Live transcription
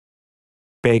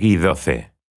Peggy 12.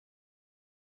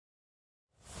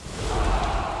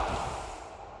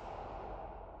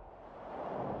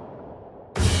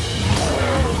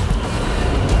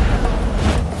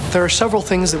 There are several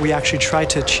things that we actually try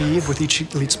to achieve with each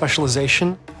elite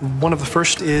specialization. One of the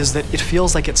first is that it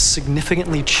feels like it's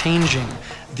significantly changing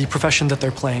the profession that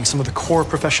they're playing, some of the core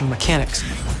profession mechanics.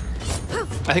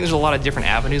 I think there's a lot of different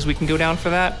avenues we can go down for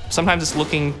that. Sometimes it's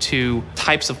looking to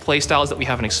types of playstyles that we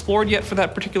haven't explored yet for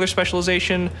that particular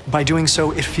specialization. By doing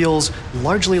so, it feels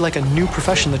largely like a new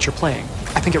profession that you're playing.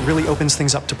 I think it really opens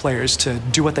things up to players to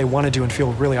do what they want to do and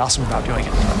feel really awesome about doing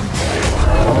it.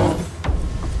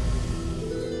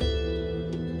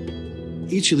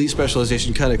 Each elite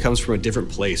specialization kind of comes from a different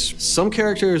place. Some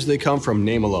characters, they come from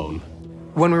name alone.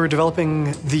 When we were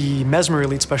developing the Mesmer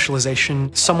Elite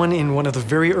specialization, someone in one of the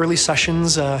very early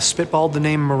sessions spitballed the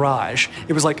name Mirage.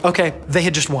 It was like, okay, they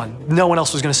had just won. No one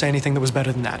else was going to say anything that was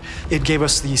better than that. It gave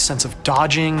us the sense of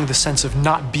dodging, the sense of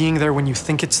not being there when you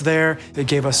think it's there. It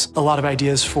gave us a lot of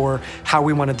ideas for how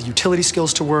we wanted the utility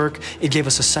skills to work. It gave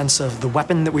us a sense of the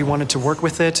weapon that we wanted to work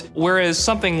with it. Whereas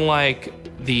something like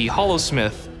the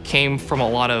Hollowsmith came from a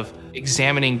lot of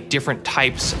examining different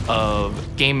types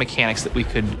of game mechanics that we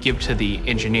could give to the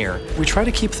engineer. We try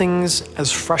to keep things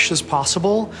as fresh as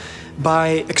possible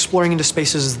by exploring into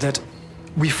spaces that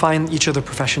we find each of the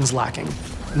professions lacking.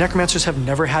 Necromancers have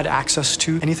never had access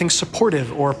to anything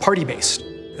supportive or party-based.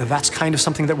 That's kind of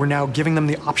something that we're now giving them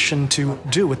the option to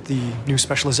do with the new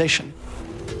specialization.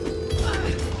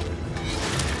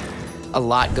 A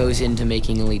lot goes into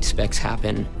making elite specs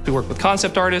happen. We work with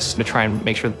concept artists to try and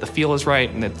make sure that the feel is right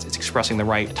and that it's expressing the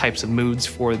right types of moods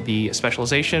for the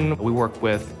specialization. We work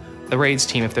with the raids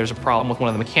team if there's a problem with one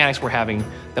of the mechanics we're having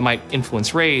that might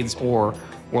influence raids or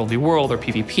World v World or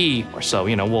PvP or so.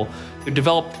 We'll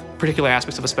develop particular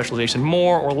aspects of a specialization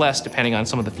more or less depending on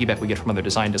some of the feedback we get from other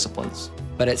design disciplines.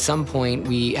 But at some point,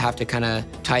 we have to kind of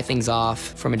tie things off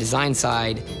from a design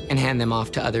side and hand them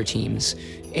off to other teams.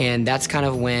 And that's kind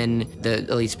of when the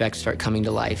elite specs start coming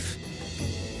to life.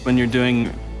 When you're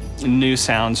doing new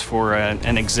sounds for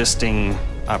an existing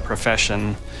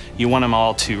profession, you want them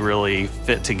all to really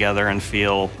fit together and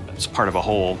feel as part of a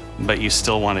whole, but you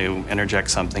still want to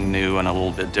interject something new and a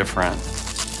little bit different.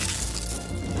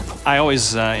 I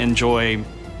always enjoy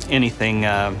anything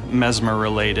Mesmer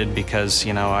related because,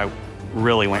 I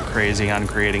really went crazy on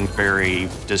creating very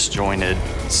disjointed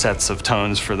sets of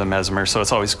tones for the Mesmer, so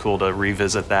it's always cool to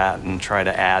revisit that and try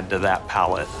to add to that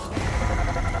palette.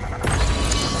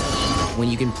 When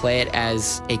you can play it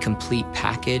as a complete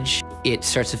package, it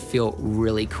starts to feel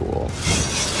really cool.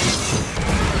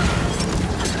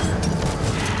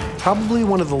 Probably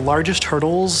one of the largest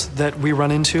hurdles that we run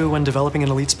into when developing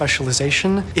an elite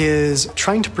specialization is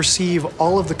trying to perceive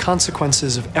all of the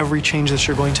consequences of every change that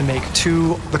you're going to make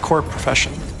to the core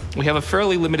profession. We have a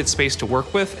fairly limited space to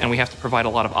work with, and we have to provide a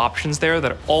lot of options there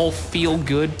that all feel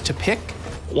good to pick,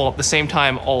 while at the same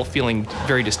time all feeling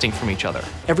very distinct from each other.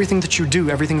 Everything that you do,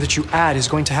 everything that you add is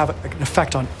going to have an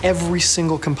effect on every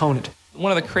single component. One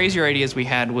of the crazier ideas we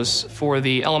had was for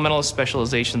the elementalist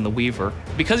specialization, the Weaver.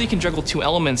 Because he can juggle two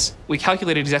elements, we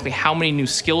calculated exactly how many new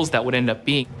skills that would end up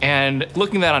being. And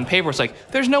looking at that on paper, it's like,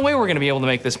 there's no way we're going to be able to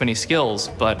make this many skills.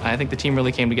 But I think the team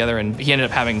really came together, and he ended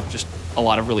up having just a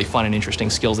lot of really fun and interesting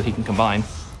skills that he can combine.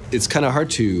 It's kind of hard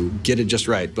to get it just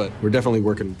right, but we're definitely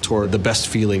working toward the best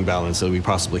feeling balance that we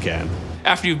possibly can.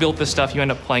 After you've built this stuff, you end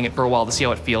up playing it for a while to see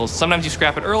how it feels. Sometimes you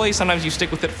scrap it early, sometimes you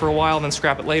stick with it for a while and then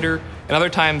scrap it later, and other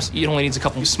times it only needs a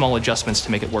couple of small adjustments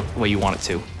to make it work the way you want it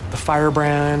to. The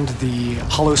Firebrand, the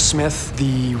Hollowsmith,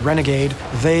 the Renegade,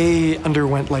 they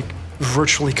underwent like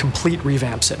virtually complete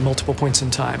revamps at multiple points in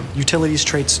time. Utilities,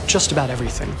 traits, just about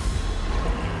everything.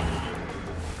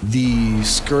 The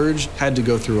Scourge had to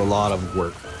go through a lot of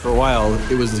work. For a while,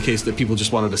 it was the case that people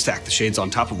just wanted to stack the shades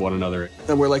on top of one another.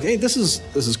 And we're like, hey, this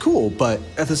is cool, but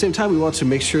at the same time, we want to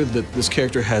make sure that this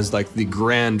character has like the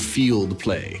grand field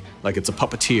play. Like it's a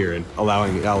puppeteer and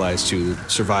allowing allies to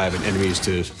survive and enemies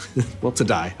to, well, to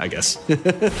die, I guess.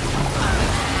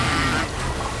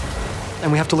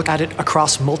 And we have to look at it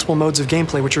across multiple modes of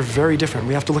gameplay, which are very different.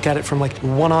 We have to look at it from like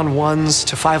 1-on-1s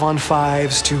to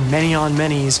 5-on-5s to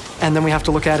many-on-manys, and then we have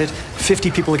to look at it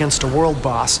 50 people against a world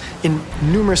boss in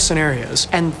numerous scenarios.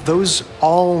 And those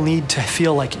all need to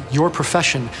feel like your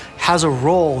profession has a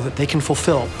role that they can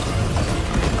fulfill.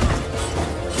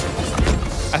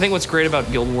 I think what's great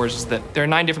about Guild Wars is that there are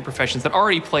 9 different professions that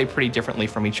already play pretty differently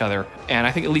from each other. And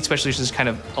I think elite specializations kind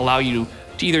of allow you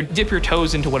to either dip your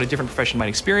toes into what a different profession might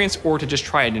experience or to just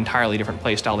try an entirely different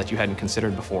play style that you hadn't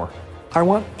considered before. I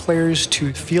want players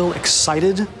to feel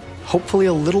excited, hopefully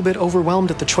a little bit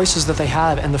overwhelmed at the choices that they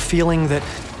have and the feeling that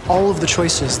all of the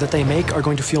choices that they make are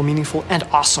going to feel meaningful and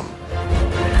awesome.